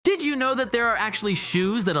Did you know that there are actually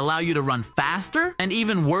shoes that allow you to run faster? And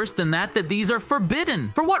even worse than that, that these are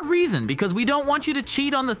forbidden. For what reason? Because we don't want you to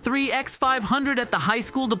cheat on the 3x500 at the high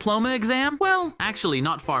school diploma exam? Well, actually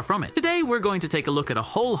not far from it. Today we're going to take a look at a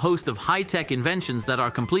whole host of high-tech inventions that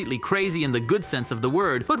are completely crazy in the good sense of the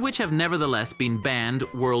word, but which have nevertheless been banned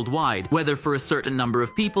worldwide, whether for a certain number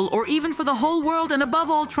of people or even for the whole world, and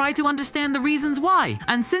above all try to understand the reasons why.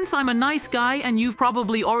 And since I'm a nice guy and you've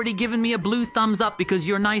probably already given me a blue thumbs up because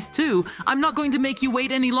you're nice too, I'm not going to make you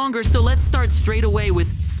wait any longer, so let's start straight away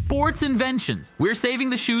with sports inventions. We're saving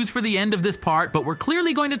the shoes for the end of this part, but we're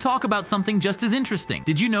clearly going to talk about something just as interesting.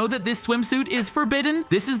 Did you know that this swimsuit is forbidden?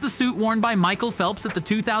 This is the suit worn by Michael Phelps at the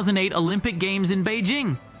 2008 Olympic Games in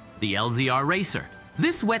Beijing, the LZR Racer.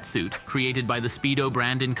 This wetsuit, created by the Speedo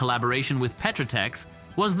brand in collaboration with Petrotex,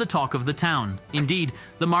 was the talk of the town. Indeed,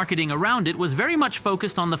 the marketing around it was very much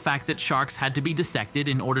focused on the fact that sharks had to be dissected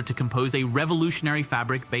in order to compose a revolutionary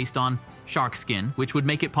fabric based on shark skin, which would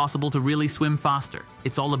make it possible to really swim faster.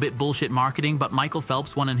 It's all a bit bullshit marketing, but Michael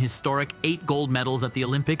Phelps won an historic 8 gold medals at the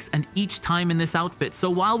Olympics, and each time in this outfit. So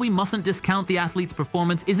while we mustn't discount the athlete's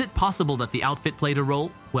performance, is it possible that the outfit played a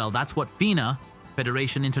role? Well, that's what FINA,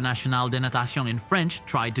 Fédération Internationale de Natation in French,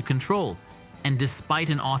 tried to control. And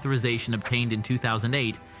despite an authorization obtained in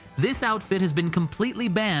 2008, this outfit has been completely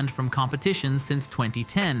banned from competitions since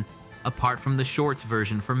 2010, apart from the shorts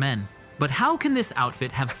version for men. But how can this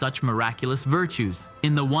outfit have such miraculous virtues?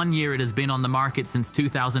 In the 1 year it has been on the market since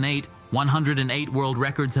 2008, 108 world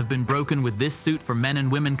records have been broken with this suit for men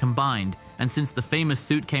and women combined, and since the famous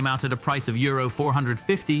suit came out at a price of Euro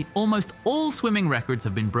 450, almost all swimming records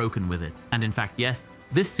have been broken with it. And in fact, yes,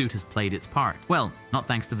 this suit has played its part. Well, not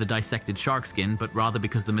thanks to the dissected shark skin, but rather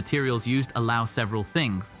because the materials used allow several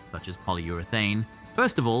things, such as polyurethane.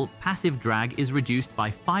 First of all, passive drag is reduced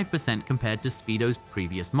by 5% compared to Speedo's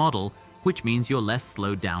previous model, which means you're less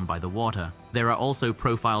slowed down by the water. There are also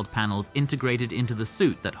profiled panels integrated into the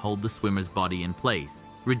suit that hold the swimmer's body in place,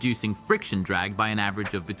 reducing friction drag by an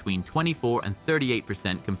average of between 24 and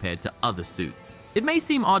 38% compared to other suits. It may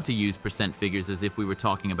seem odd to use percent figures as if we were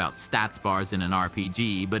talking about stats bars in an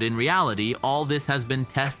RPG, but in reality, all this has been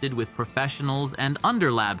tested with professionals and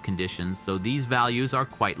under lab conditions, so these values are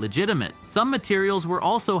quite legitimate. Some materials were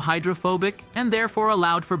also hydrophobic and therefore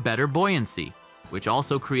allowed for better buoyancy, which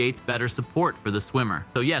also creates better support for the swimmer.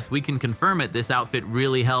 So yes, we can confirm it, this outfit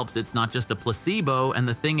really helps. It's not just a placebo, and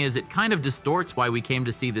the thing is, it kind of distorts why we came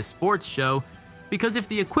to see this sports show, because if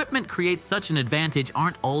the equipment creates such an advantage,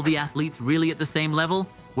 aren't all the athletes really at the same level?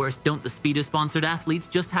 Worse, don't the Speedo-sponsored athletes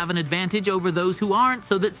just have an advantage over those who aren't,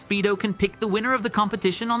 so that Speedo can pick the winner of the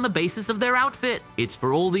competition on the basis of their outfit? It's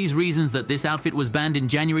for all these reasons that this outfit was banned in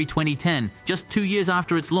January 2010, just 2 years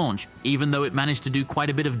after its launch, even though it managed to do quite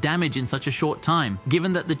a bit of damage in such a short time,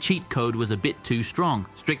 given that the cheat code was a bit too strong.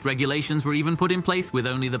 Strict regulations were even put in place, with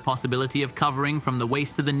only the possibility of covering from the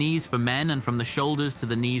waist to the knees for men and from the shoulders to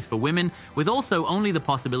the knees for women, with also only the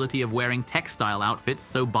possibility of wearing textile outfits,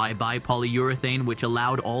 so bye-bye polyurethane, which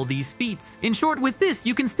allowed all these feats. In short, with this,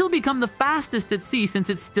 you can still become the fastest at sea since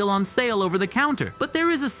it's still on sale over the counter. But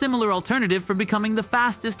there is a similar alternative for becoming the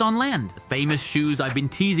fastest on land. The famous shoes I've been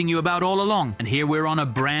teasing you about all along. And here we're on a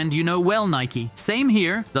brand you know well, Nike. Same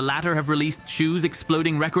here, the latter have released shoes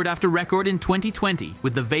exploding record after record in 2020,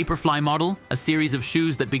 with the Vaporfly model, a series of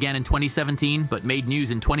shoes that began in 2017 but made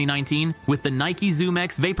news in 2019, with the Nike Zoom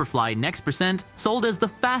X Vaporfly Next Percent, sold as the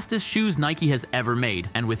fastest shoes Nike has ever made,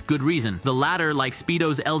 and with good reason. The latter, like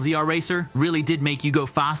Speedo's LZR Racer, really did make you go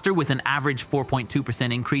faster, with an average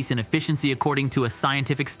 4.2% increase in efficiency according to a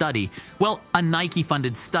scientific study. Well, a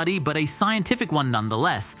Nike-funded study, but a scientific one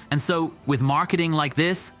nonetheless. And so, with marketing like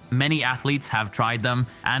this, many athletes have tried them,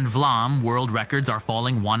 and vlam, world records are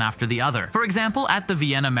falling one after the other. For example, at the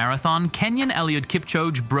Vienna Marathon, Kenyan Eliud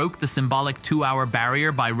Kipchoge broke the symbolic 2-hour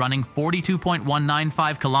barrier by running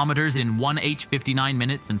 42.195 kilometers in 1h 59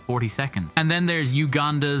 minutes and 40 seconds. And then there's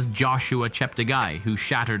Uganda's Joshua Cheptegei, who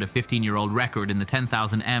shattered a 15-year-old record in the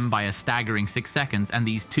 10,000 m by a staggering 6 seconds, and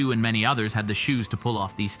these two and many others had the shoes to pull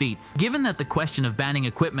off these feats. Given that the question of banning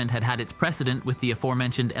equipment had had its precedent with the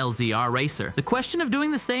aforementioned LZR Racer, the question of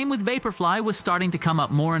doing the same with Vaporfly was starting to come up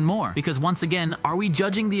more and more, because once again, are we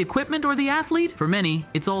judging the equipment or the athlete? For many,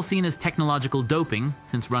 it's all seen as technological doping,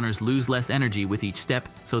 since runners lose less energy with each step,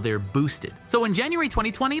 so they're boosted. So in January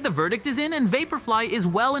 2020, the verdict is in, and Vaporfly is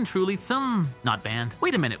well and truly not banned.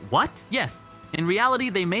 Wait a minute, what? Yes. In reality,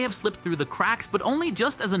 they may have slipped through the cracks, but only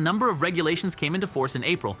just as a number of regulations came into force in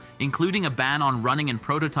April, including a ban on running in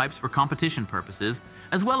prototypes for competition purposes,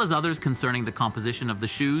 as well as others concerning the composition of the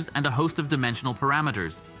shoes and a host of dimensional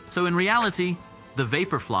parameters. So in reality, the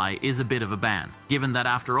Vaporfly is a bit of a ban, given that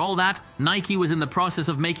after all that, Nike was in the process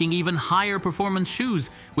of making even higher performance shoes,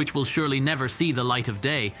 which will surely never see the light of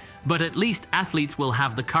day, but at least athletes will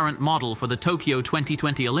have the current model for the Tokyo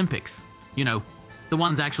 2020 Olympics. You know, the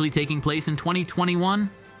ones actually taking place in 2021?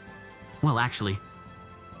 Well, actually,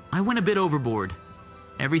 I went a bit overboard.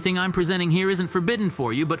 Everything I'm presenting here isn't forbidden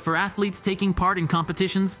for you, but for athletes taking part in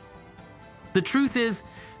competitions. The truth is,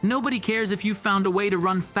 nobody cares if you found a way to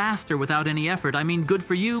run faster without any effort. I mean, good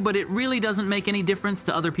for you, but it really doesn't make any difference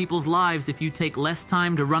to other people's lives if you take less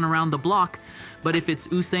time to run around the block. But if it's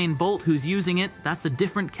Usain Bolt who's using it, that's a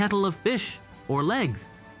different kettle of fish or legs.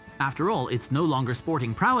 After all, it's no longer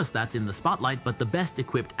sporting prowess that's in the spotlight, but the best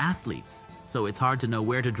equipped athletes. So it's hard to know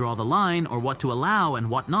where to draw the line or what to allow and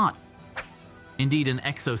what not. Indeed, an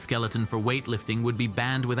exoskeleton for weightlifting would be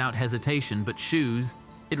banned without hesitation, but shoes,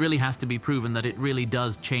 it really has to be proven that it really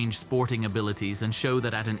does change sporting abilities and show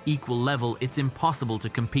that at an equal level, it's impossible to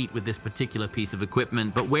compete with this particular piece of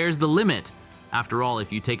equipment. But where's the limit? After all,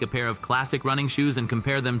 if you take a pair of classic running shoes and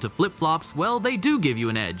compare them to flip-flops, well, they do give you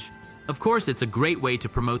an edge. Of course, it's a great way to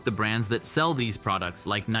promote the brands that sell these products,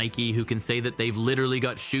 like Nike, who can say that they've literally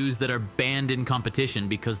got shoes that are banned in competition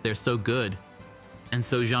because they're so good. And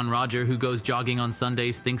so Jean Roger, who goes jogging on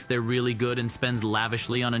Sundays, thinks they're really good and spends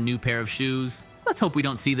lavishly on a new pair of shoes. Let's hope we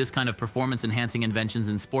don't see this kind of performance-enhancing inventions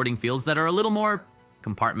in sporting fields that are a little more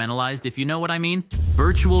compartmentalized, if you know what I mean.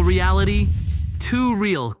 Virtual reality? Too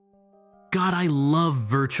real. God, I love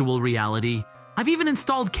virtual reality. I've even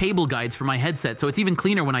installed cable guides for my headset, so it's even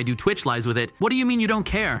cleaner when I do Twitch lives with it. What do you mean you don't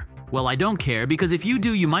care? Well, I don't care, because if you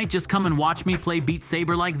do, you might just come and watch me play Beat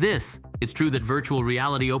Saber like this. It's true that virtual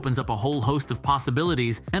reality opens up a whole host of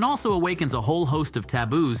possibilities and also awakens a whole host of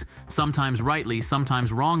taboos, sometimes rightly,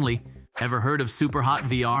 sometimes wrongly. Ever heard of Super Hot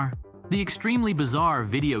VR? The extremely bizarre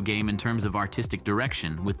video game in terms of artistic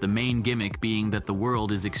direction, with the main gimmick being that the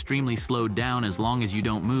world is extremely slowed down as long as you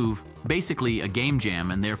don't move. Basically a game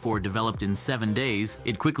jam, and therefore developed in 7 days,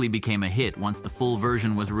 it quickly became a hit once the full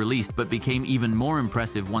version was released, but became even more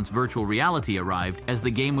impressive once virtual reality arrived, as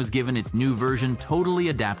the game was given its new version totally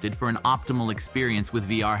adapted for an optimal experience with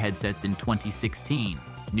VR headsets in 2016.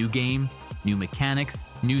 New game, new mechanics,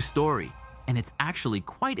 new story. And it's actually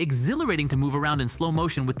quite exhilarating to move around in slow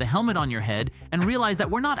motion with the helmet on your head and realize that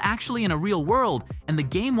we're not actually in a real world, and the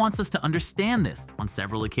game wants us to understand this. On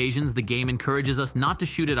several occasions, the game encourages us not to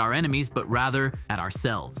shoot at our enemies, but rather at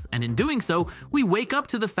ourselves. And in doing so, we wake up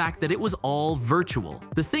to the fact that it was all virtual.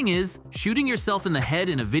 The thing is, shooting yourself in the head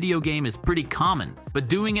in a video game is pretty common, but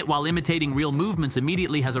doing it while imitating real movements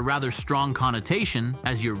immediately has a rather strong connotation,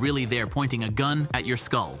 as you're really there pointing a gun at your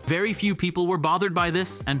skull. Very few people were bothered by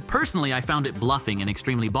this, and personally I found it bluffing and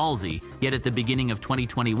extremely ballsy, yet at the beginning of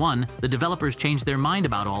 2021, the developers changed their mind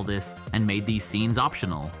about all this and made these scenes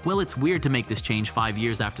optional. Well, it's weird to make this change 5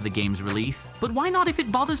 years after the game's release, but why not if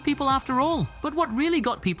it bothers people after all? But what really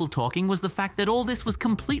got people talking was the fact that all this was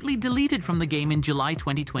completely deleted from the game in July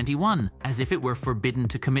 2021, as if it were forbidden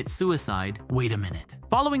to commit suicide. Wait a minute.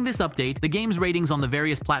 Following this update, the game's ratings on the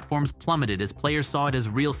various platforms plummeted as players saw it as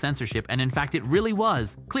real censorship, and in fact it really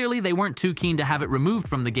was. Clearly they weren't too keen to have it removed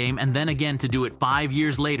from the game, and then again to do it 5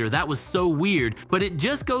 years later. That was so weird, but it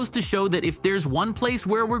just goes to show that if there's one place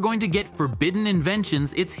where we're going to get forbidden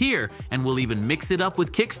inventions, it's here, and we'll even mix it up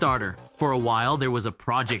with Kickstarter. For a while, there was a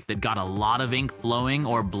project that got a lot of ink flowing,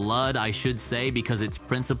 or blood I should say, because its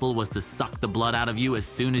principle was to suck the blood out of you as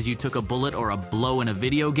soon as you took a bullet or a blow in a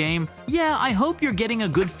video game. Yeah, I hope you're getting a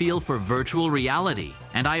good feel for virtual reality.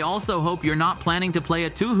 And I also hope you're not planning to play a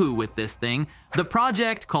Tuhu with this thing. The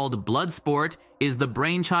project, called Bloodsport, is the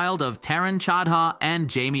brainchild of Taran Chadha and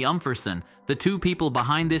Jamie Umferson, the two people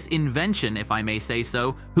behind this invention, if I may say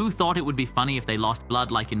so, who thought it would be funny if they lost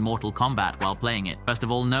blood like in Mortal Kombat while playing it. First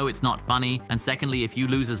of all, no, it's not funny, and secondly, if you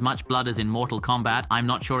lose as much blood as in Mortal Kombat, I'm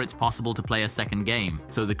not sure it's possible to play a second game.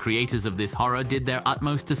 So the creators of this horror did their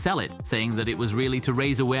utmost to sell it, saying that it was really to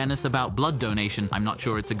raise awareness about blood donation. I'm not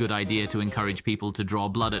sure it's a good idea to encourage people to draw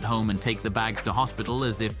blood at home and take the bags to hospital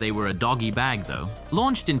as if they were a doggy bag though.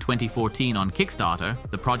 Launched in 2014 on Kickstarter,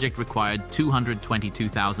 the project required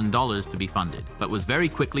 $222,000 to be funded, but was very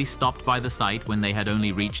quickly stopped by the site when they had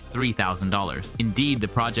only reached $3,000. Indeed, the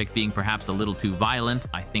project being perhaps a little too violent,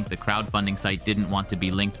 I think the crowdfunding site didn't want to be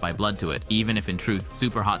linked by blood to it, even if in truth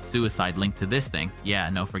Super Hot Suicide linked to this thing. Yeah,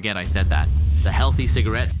 no, forget I said that. The healthy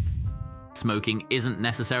cigarette smoking isn't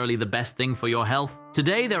necessarily the best thing for your health.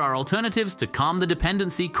 Today, there are alternatives to calm the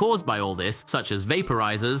dependency caused by all this, such as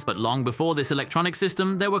vaporizers, but long before this electronic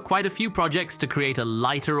system, there were quite a few projects to create a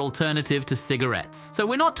lighter alternative to cigarettes. So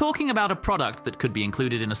we're not talking about a product that could be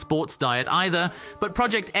included in a sports diet either, but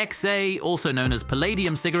Project XA, also known as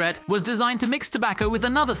palladium cigarette, was designed to mix tobacco with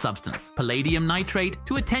another substance, palladium nitrate,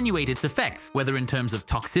 to attenuate its effects, whether in terms of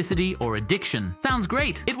toxicity or addiction. Sounds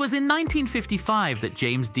great. It was in 1955 that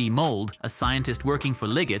James D. Mould, a scientist working for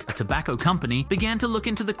Liggett, a tobacco company, began to look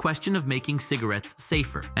into the question of making cigarettes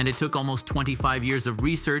safer. And it took almost 25 years of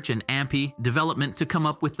research and AMPI development to come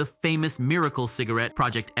up with the famous miracle cigarette,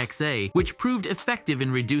 Project XA, which proved effective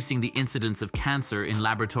in reducing the incidence of cancer in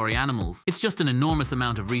laboratory animals. It's just an enormous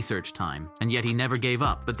amount of research time, and yet he never gave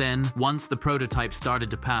up. But then, once the prototype started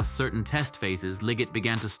to pass certain test phases, Liggett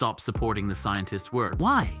began to stop supporting the scientist's work.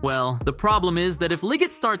 Why? Well, the problem is that if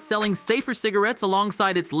Liggett starts selling safer cigarettes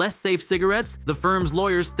alongside its less safe cigarettes, the firm's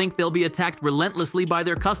lawyers think they'll be attacked relentlessly by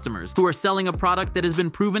their customers, who are selling a product that has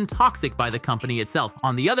been proven toxic by the company itself.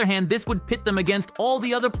 On the other hand, this would pit them against all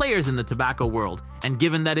the other players in the tobacco world, and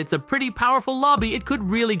given that it's a pretty powerful lobby, it could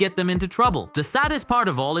really get them into trouble. The saddest part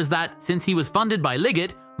of all is that, since he was funded by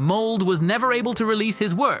Liggett, Mould was never able to release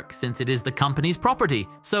his work, since it is the company's property.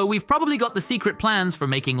 So we've probably got the secret plans for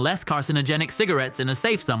making less carcinogenic cigarettes in a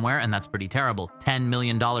safe somewhere, and that's pretty terrible. $10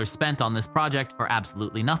 million spent on this project for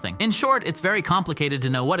absolutely nothing. In short, it's very complicated to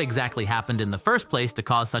know what exactly happened in the first place to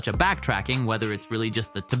cause such a backtracking, whether it's really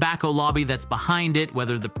just the tobacco lobby that's behind it,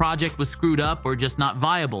 whether the project was screwed up or just not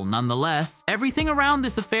viable. Nonetheless, everything around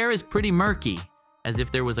this affair is pretty murky, as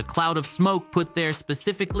if there was a cloud of smoke put there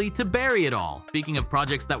specifically to bury it all. Speaking of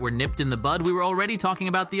projects that were nipped in the bud, we were already talking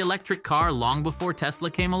about the electric car long before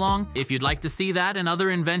Tesla came along. If you'd like to see that and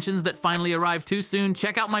other inventions that finally arrived too soon,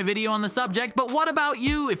 check out my video on the subject. But what about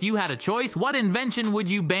you? If you had a choice, what invention would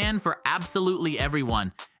you ban for absolutely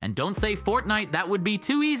everyone? And don't say Fortnite, that would be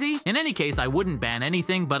too easy. In any case, I wouldn't ban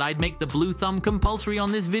anything, but I'd make the blue thumb compulsory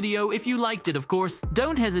on this video if you liked it, of course.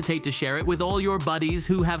 Don't hesitate to share it with all your buddies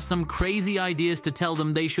who have some crazy ideas to tell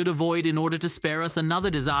them they should avoid in order to spare us another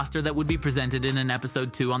disaster that would be presented in an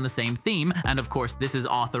episode 2 on the same theme. And of course, this is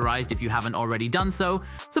authorized if you haven't already done so.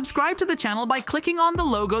 Subscribe to the channel by clicking on the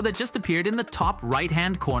logo that just appeared in the top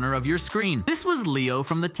right-hand corner of your screen. This was Leo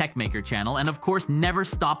from the Tech Maker channel, and of course, never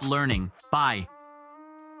stop learning. Bye.